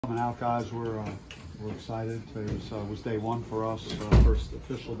Coming out, guys, we're excited. Today was day one for us, first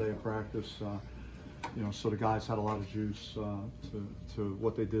official day of practice. So the guys had a lot of juice to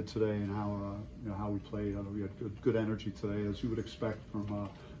what they did today and how we played. We had good energy today, as you would expect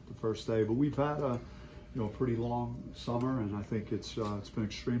from the first day. But we've had a pretty long summer, and I think it's been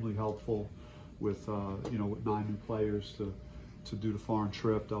extremely helpful with with 9 new players to do the foreign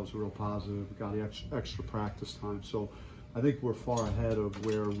trip. That was a real positive. We got the extra practice time. So I think we're far ahead of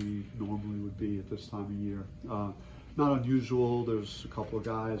where we normally would be at this time of year. Not unusual. There's a couple of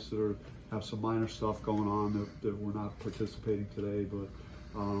guys that have some minor stuff going on that we're not participating today, but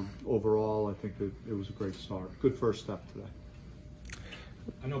overall, I think it was a great start. Good first step today.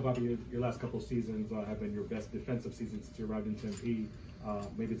 I know, Bobby, your last couple of seasons have been your best defensive seasons since you arrived in Tempe.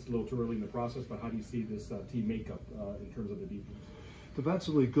 Maybe it's a little too early in the process, but how do you see this team makeup in terms of the defense?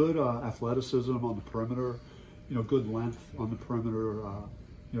 Defensively, good athleticism on the perimeter. Good length on the perimeter.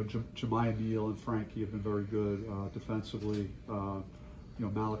 Jemiah Neal and Frankie have been very good defensively.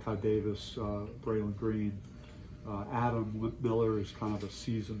 Malachi Davis, Braylon Green, Adam Miller is kind of a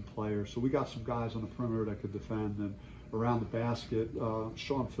seasoned player. So we got some guys on the perimeter that could defend, and around the basket,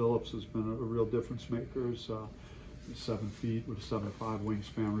 Sean Phillips has been a real difference maker. He's 7 feet with a 7'5"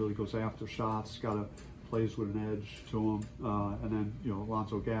 wingspan, really goes after shots, plays with an edge to him, and then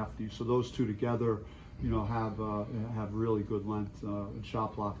Alonzo Gaffney. So those two together, have really good length and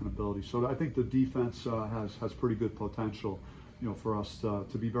shot blocking ability. So I think the defense has pretty good potential, for us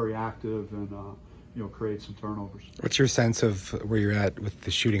to be very active and create some turnovers. What's your sense of where you're at with the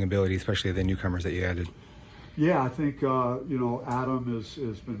shooting ability, especially the newcomers that you added? Yeah, I think Adam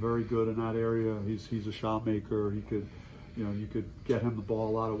has been very good in that area. He's a shot maker. He could, you could get him the ball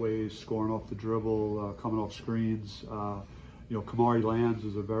a lot of ways, scoring off the dribble, coming off screens. Kamari Lands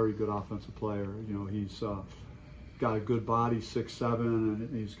is a very good offensive player. He's got a good body, 6'7",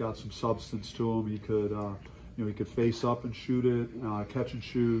 and he's got some substance to him. He could, he could face up and shoot it, catch and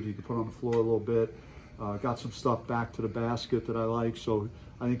shoot. He could put it on the floor a little bit. Got some stuff back to the basket that I like. So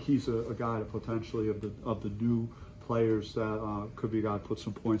I think he's a guy that potentially of the new players that could be a guy to put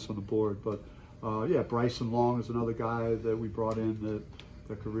some points on the board. But yeah, Bryson Long is another guy that we brought in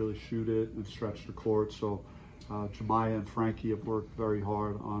that could really shoot it and stretch the court. So Jemiah and Frankie have worked very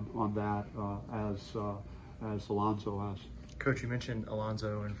hard on that, as Alonzo has. Coach, you mentioned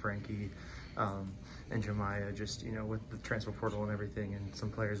Alonzo and Frankie and Jemiah, just, with the transfer portal and everything and some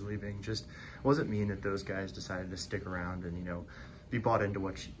players leaving, just what does it mean that those guys decided to stick around and, be bought into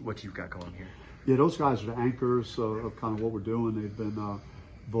what you've got going here? Yeah, those guys are the anchors of kind of what we're doing. They've been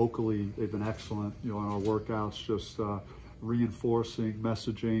vocally, they've been excellent, in our workouts, just reinforcing,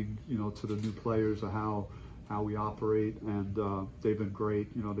 messaging, to the new players of how we operate, and they've been great.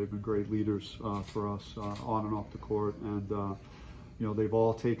 They've been great leaders for us on and off the court, and they've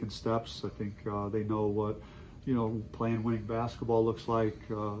all taken steps. I think they know what playing winning basketball looks like,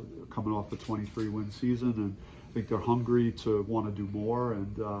 coming off a 23-win season, and I think they're hungry to want to do more.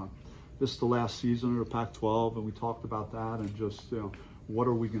 And this is the last season of the Pac-12, and we talked about that, and just what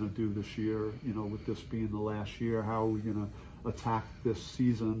are we going to do this year? With this being the last year, how are we going to attack this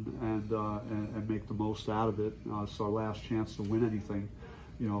season and make the most out of it? It's our last chance to win anything,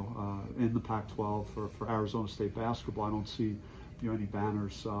 in the Pac-12 for Arizona State basketball. I don't see any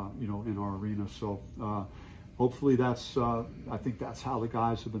banners, in our arena. So hopefully that's, I think that's how the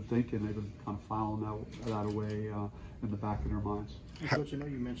guys have been thinking. They've been kind of filing that away in the back of their minds. Coach, I know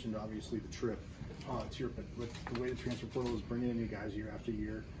you mentioned obviously the trip. With the way the transfer portal is bringing in new guys year after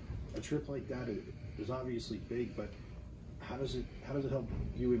year, a trip like that is obviously big, but how does it help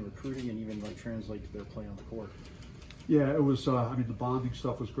you in recruiting and even translate to their play on the court? Yeah, it was. I mean, the bonding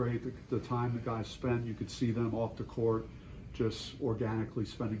stuff was great. The time the guys spent, you could see them off the court, just organically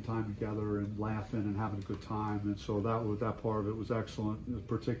spending time together and laughing and having a good time. And so that part of it was excellent,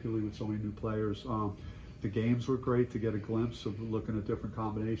 particularly with so many new players. The games were great to get a glimpse of looking at different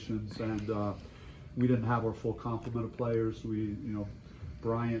combinations, and we didn't have our full complement of players.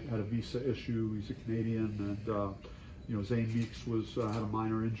 Bryant had a visa issue. He's a Canadian, and Zane Meeks had a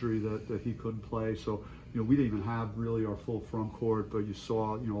minor injury that he couldn't play. So we didn't even have really our full front court, but you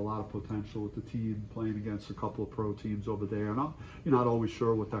saw a lot of potential with the team playing against a couple of pro teams over there. And you're not always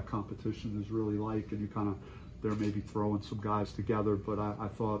sure what that competition is really like, and you kind of they're maybe throwing some guys together. But I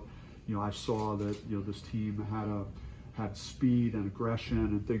thought I saw that this team had speed and aggression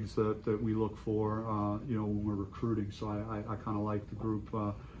and things that we look for, when we're recruiting. So I kind of like the group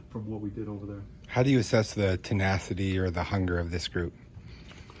from what we did over there. How do you assess the tenacity or the hunger of this group?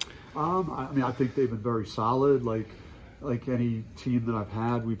 I mean, I think they've been very solid. Like any team that I've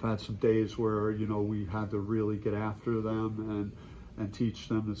had, we've had some days where we had to really get after them, and and teach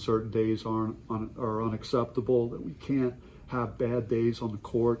them that certain days are unacceptable, that we can't have bad days on the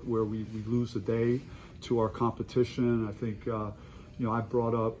court where we lose a day to our competition. I think, I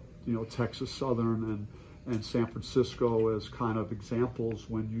brought up, Texas Southern and San Francisco as kind of examples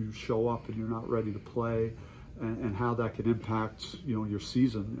when you show up and you're not ready to play, and how that can impact, your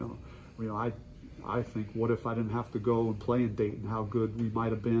season. I think, what if I didn't have to go and play in Dayton? How good we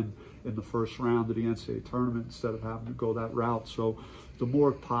might have been in the first round of the NCAA tournament instead of having to go that route. So the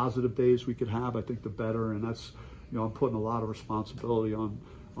more positive days we could have, I think the better. And that's, I'm putting a lot of responsibility on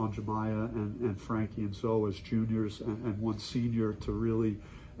Jemiah and Frankie and Zoe as juniors and one senior to really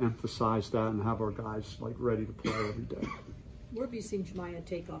emphasize that and have our guys ready to play every day. Where have you seen Jemiah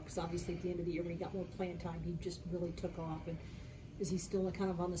take off? Because obviously at the end of the year when he got more playing time, he just really took off. And is he still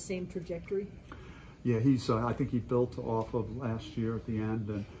kind of on the same trajectory? Yeah, he's. I think he built off of last year at the end,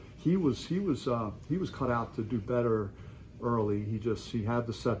 and he was cut out to do better early. He had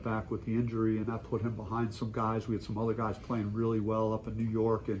the setback with the injury, and that put him behind some guys. We had some other guys playing really well up in New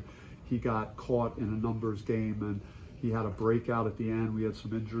York, and he got caught in a numbers game, and he had a breakout at the end. We had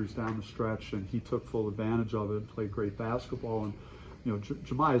some injuries down the stretch, and he took full advantage of it and played great basketball. And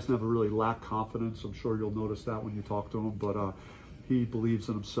Jemiah's never really lacked confidence. I'm sure you'll notice that when you talk to him, but he believes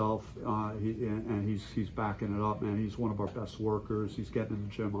in himself, and he's backing it up, man. He's one of our best workers. He's getting in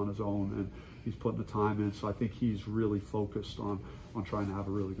the gym on his own, and he's putting the time in. So I think he's really focused on trying to have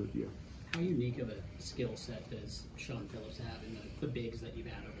a really good year. How unique of a skill set does Sean Phillips have in the bigs that you've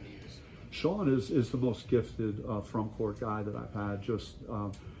had over the years? Sean is the most gifted front court guy that I've had,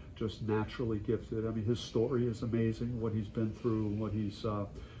 just naturally gifted. I mean, his story is amazing, what he's been through, what he's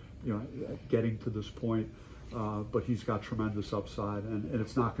getting to this point. But he's got tremendous upside, and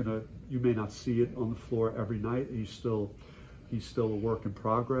it's not gonna. You may not see it on the floor every night. He's still a work in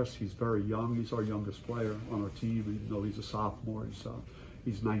progress. He's very young. He's our youngest player on our team, even though he's a sophomore.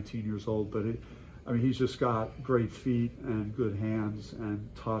 He's 19 years old, but he's just got great feet and good hands and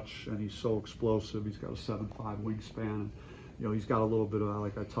touch, and he's so explosive. He's got a 7'5" wingspan. He's got a little bit of,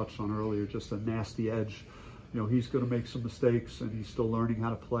 like I touched on earlier, just a nasty edge. He's going to make some mistakes, and he's still learning how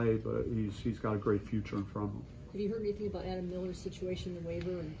to play, but he's got a great future in front of him. Have you heard anything about Adam Miller's situation in the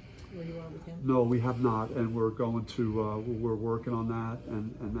waiver and where you are with him? No, we have not, and we're going to we're working on that,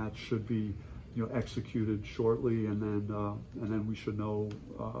 and that should be executed shortly, and then we should know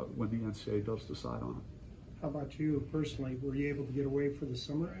when the NCAA does decide on it. How about you personally? Were you able to get away for the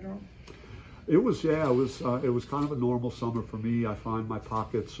summer at all? It was kind of a normal summer for me. I find my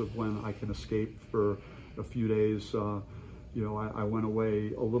pockets of when I can escape for a few days. I went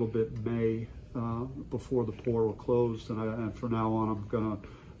away a little bit in May before the portal closed, and from now on I'm gonna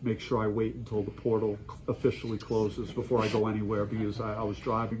make sure I wait until the portal officially closes before I go anywhere, because I was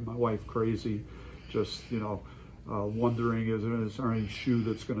driving my wife crazy, just wondering is there any shoe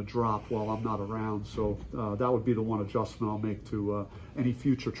that's going to drop while I'm not around. So that would be the one adjustment I'll make to any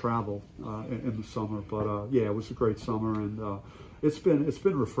future travel in the summer. But yeah, it was a great summer, and it's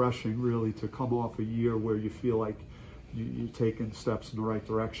been refreshing really to come off a year where you feel like you're taking steps in the right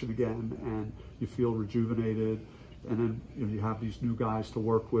direction again, and you feel rejuvenated, and then you have these new guys to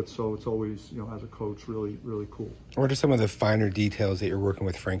work with, so it's always, as a coach, really, really cool. What are some of the finer details that you're working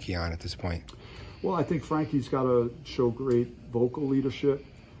with Frankie on at this point? Well, I think Frankie's got to show great vocal leadership.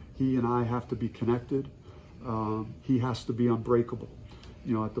 He and I have to be connected. He has to be unbreakable.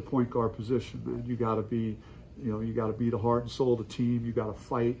 At the point guard position, man, you got to be, you got to be the heart and soul of the team. You got to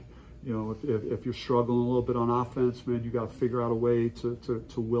fight. If you're struggling a little bit on offense, man, you got to figure out a way to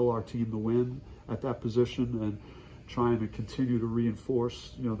will our team to win at that position, and trying to continue to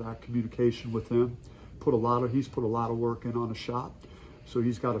reinforce, that communication with him. He's put a lot of work in on a shot, so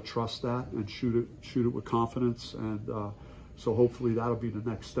he's got to trust that and shoot it with confidence. And so hopefully that'll be the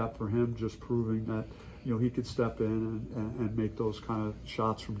next step for him, just proving that, he could step in and make those kind of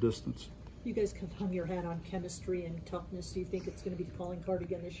shots from distance. You guys have hung your hat on chemistry and toughness. Do you think it's going to be the calling card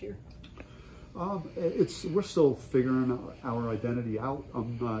again this year? We're still figuring our identity out.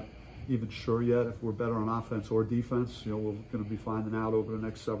 I'm not even sure yet if we're better on offense or defense. We're going to be finding out over the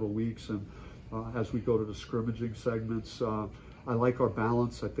next several weeks, and as we go to the scrimmaging segments. I like our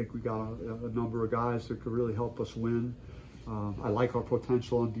balance. I think we got a number of guys that could really help us win. I like our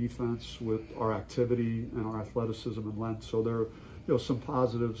potential on defense with our activity and our athleticism and length. So there are some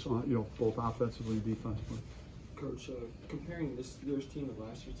positives on, both offensively and defensively. Coach, comparing this year's team with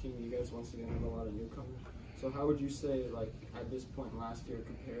last year's team, you guys once again have a lot of newcomers. So how would you say, at this point last year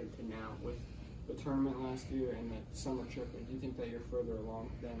compared to now, with the tournament last year and the summer trip, do you think that you're further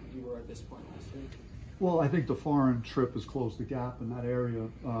along than you were at this point last year? Well, I think the foreign trip has closed the gap in that area.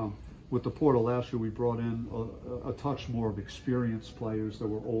 with the portal last year, we brought in a touch more of experienced players that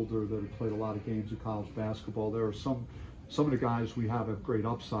were older, that had played a lot of games of college basketball. There are some of the guys we have a great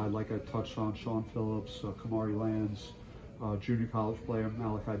upside, like I touched on, Sean Phillips, Kamari Lands, junior college player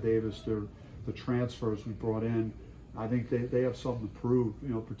Malachi Davis. They're the transfers we brought in. I think they have something to prove,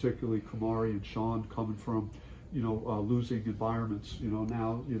 particularly Kamari and Sean coming from, losing environments.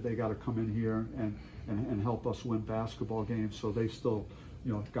 Now they got to come in here and help us win basketball games. So they still,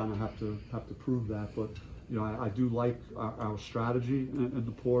 kind of have to prove that. But I do like our strategy in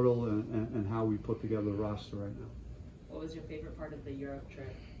the portal and how we put together the roster right now. What was your favorite part of the Europe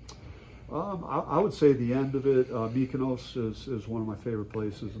trip? I would say the end of it. Mykonos is one of my favorite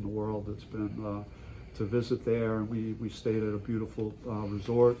places in the world. It's been to visit there, and we stayed at a beautiful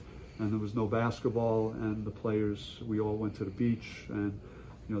resort, and there was no basketball, and the players, we all went to the beach, and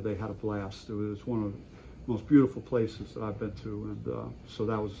they had a blast. It was one of the most beautiful places that I've been to, and so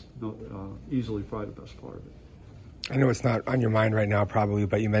that was easily probably the best part of it. I know it's not on your mind right now probably,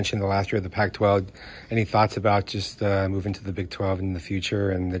 but you mentioned the last year of the Pac-12. Any thoughts about just moving to the Big 12 in the future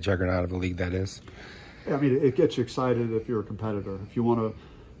and the juggernaut of a league that is? Yeah, I mean, it gets you excited if you're a competitor. If you want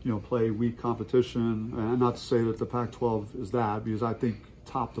to, play weak competition, and not to say that the Pac-12 is that, because I think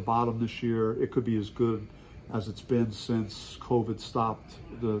top to bottom this year, it could be as good as it's been since COVID stopped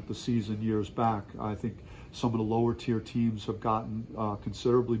the season years back. I think some of the lower tier teams have gotten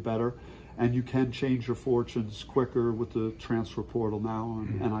considerably better. And you can change your fortunes quicker with the transfer portal now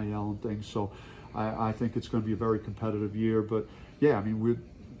and NIL and things. So I think it's going to be a very competitive year. But yeah, I mean,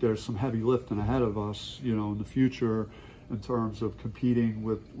 there's some heavy lifting ahead of us, in the future in terms of competing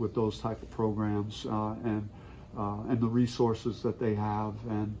with those type of programs and the resources that they have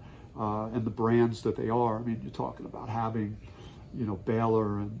and the brands that they are. I mean, you're talking about having,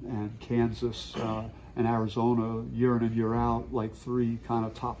 Baylor and Kansas and Arizona year in and year out, like 3 kind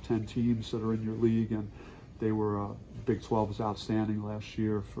of top 10 teams that are in your league, and they were Big 12 was outstanding last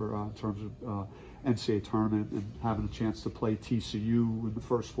year for in terms of NCAA tournament, and having a chance to play TCU in the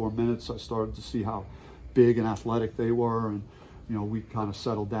first 4 minutes. I started to see how big and athletic they were, and we kind of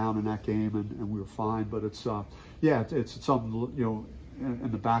settled down in that game, and we were fine. But it's it's something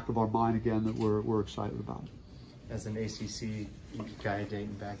in the back of our mind again that we're excited about. As an ACC guy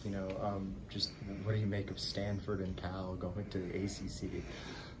dating back, just what do you make of Stanford and Cal going to the ACC?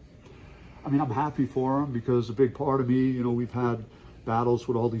 I mean, I'm happy for them because a big part of me, we've had battles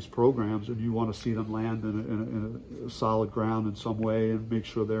with all these programs, and you want to see them land in a solid ground in some way and make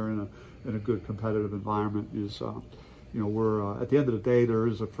sure they're in a good competitive environment. We're at the end of the day, there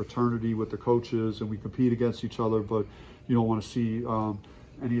is a fraternity with the coaches, and we compete against each other, but you don't want to see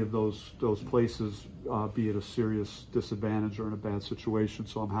any of those places be at a serious disadvantage or in a bad situation.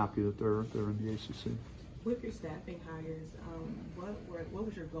 So I'm happy that they're in the ACC. With your staffing hires, what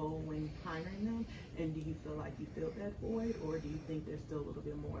was your goal when hiring them, and do you feel like you filled that void, or do you think there's still a little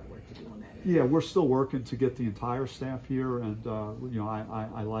bit more work to do on that end? Yeah, we're still working to get the entire staff here, and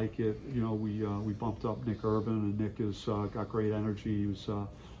I like it. We bumped up Nick Urban, and Nick has got great energy. He was,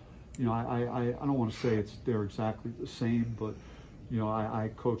 I don't want to say they're exactly the same, but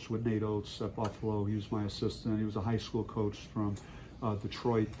I coached with Nate Oates at Buffalo. He was my assistant. He was a high school coach from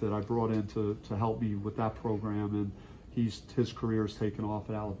Detroit that I brought in to help me with that program, and his career has taken off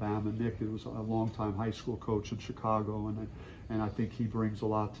at Alabama. Nick was a longtime high school coach in Chicago, and I think he brings a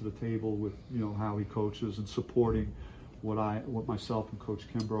lot to the table with how he coaches and supporting what myself and Coach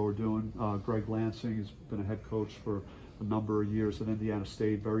Kimbrough are doing. Greg Lansing has been a head coach for a number of years at Indiana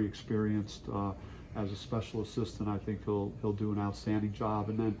State, very experienced. As a special assistant, I think he'll do an outstanding job.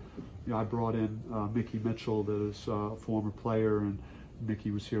 And then, I brought in Mickey Mitchell, that is a former player, and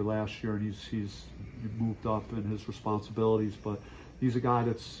Mickey was here last year, and he's moved up in his responsibilities. But he's a guy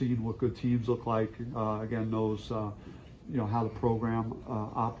that's seen what good teams look like. Again, knows how the program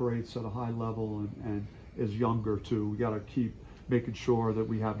operates at a high level, and is younger too. We got to keep making sure that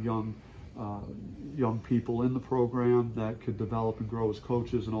we have young people in the program that could develop and grow as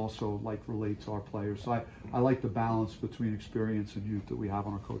coaches, and also relate to our players. So I like the balance between experience and youth that we have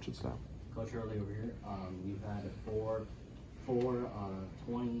on our coaching staff. Coach Hurley over here, you've had four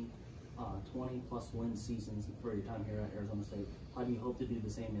 20 plus win seasons for your time here at Arizona State. How do you hope to do the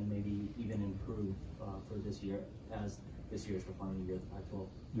same and maybe even improve for this year, as this year is the final year of the Pac-12?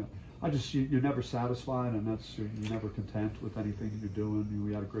 Yeah, you're never satisfied, and you're never content with anything you're doing.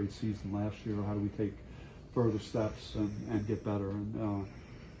 We had a great season last year. How do we take further steps and get better? And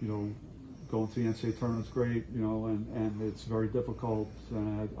going to the NCAA tournament's great, and it's very difficult.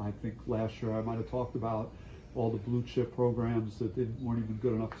 And I think last year I might have talked about all the blue chip programs that weren't even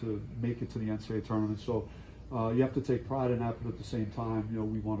good enough to make it to the NCAA tournament. So you have to take pride in that, but at the same time,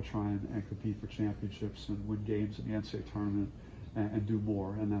 we want to try and compete for championships and win games in the NCAA tournament and do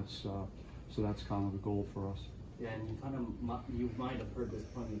more, and that's so that's kind of the goal for us. Yeah, and you might have heard this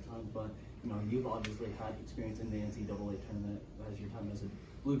plenty of times, but you've obviously had experience in the NCAA tournament as your time as a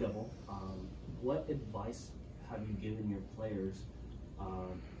Blue Devil. What advice have you given your players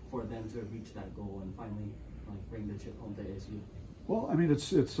for them to reach that goal and finally bring the chip home to ASU? Well, I mean,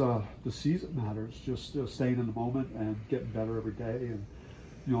 it's the season matters. Just staying in the moment and getting better every day, and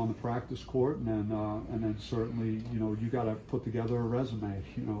on the practice court, and then certainly you got to put together a resume.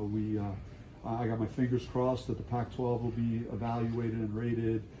 I got my fingers crossed that the Pac-12 will be evaluated and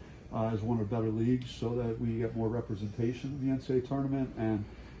rated as one of the better leagues, so that we get more representation in the NCAA tournament, and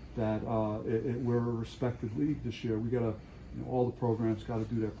that we're a respected league this year. We got to, all the programs got to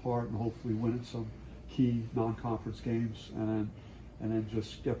do their part, and hopefully win in some key non-conference games, and then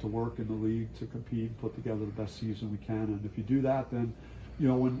just get to work in the league to compete, put together the best season we can. And if you do that, then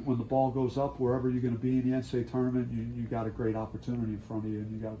when the ball goes up, wherever you're going to be in the NCAA tournament, you got a great opportunity in front of you,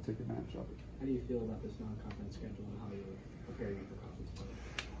 and you got to take advantage of it. How do you feel about this non-conference schedule and how you're preparing for conference play?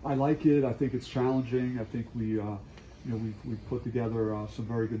 I like it. I think it's challenging. I think we put together some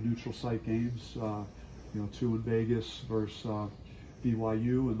very good neutral site games. 2 in Vegas versus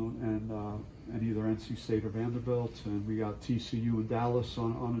BYU and either NC State or Vanderbilt, and we got TCU in Dallas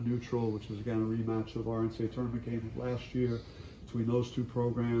on a neutral, which is again a rematch of our NCAA tournament game of last year. Between those two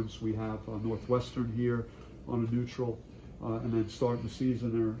programs, we have Northwestern here on a neutral, and then starting the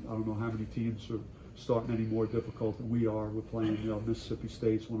season, I don't know how many teams are starting any more difficult than we are. We're playing Mississippi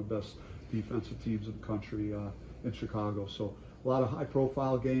State's one of the best defensive teams in the country in Chicago. So a lot of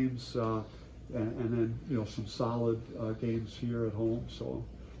high-profile games, and then some solid games here at home. So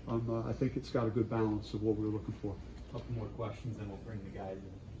I think it's got a good balance of what we're looking for. A couple more questions, and we'll bring the guys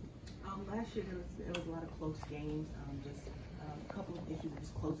in. Last year there was a lot of close games, just a couple of issues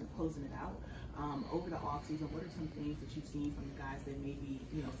just closing it out. Over the offseason, what are some things that you've seen from the guys that maybe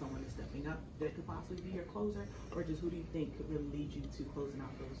someone is stepping up that could possibly be your closer, or just who do you think could really lead you to closing out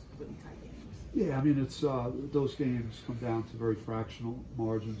those really tight games? Yeah, I mean, it's those games come down to very fractional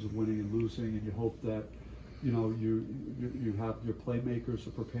margins of winning and losing, and you hope that you have your playmakers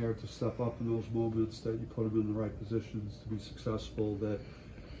are prepared to step up in those moments, that you put them in the right positions to be successful. That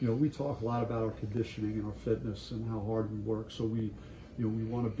we talk a lot about our conditioning and our fitness and how hard we work. So we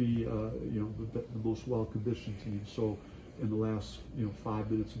want to be the most well-conditioned team. So in the last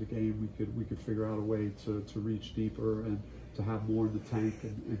 5 minutes of the game, we could figure out a way to reach deeper and to have more in the tank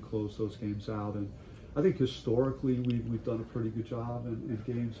and close those games out. And I think historically we've done a pretty good job in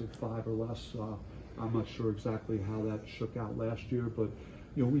games of 5 or less. I'm not sure exactly how that shook out last year, but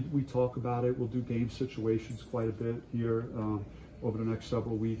we talk about it. We'll do game situations quite a bit here over the next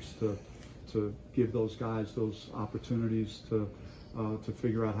several weeks to give those guys those opportunities to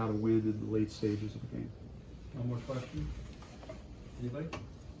figure out how to win in the late stages of the game. One more question? Anybody?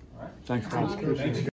 All right. Thanks, guys.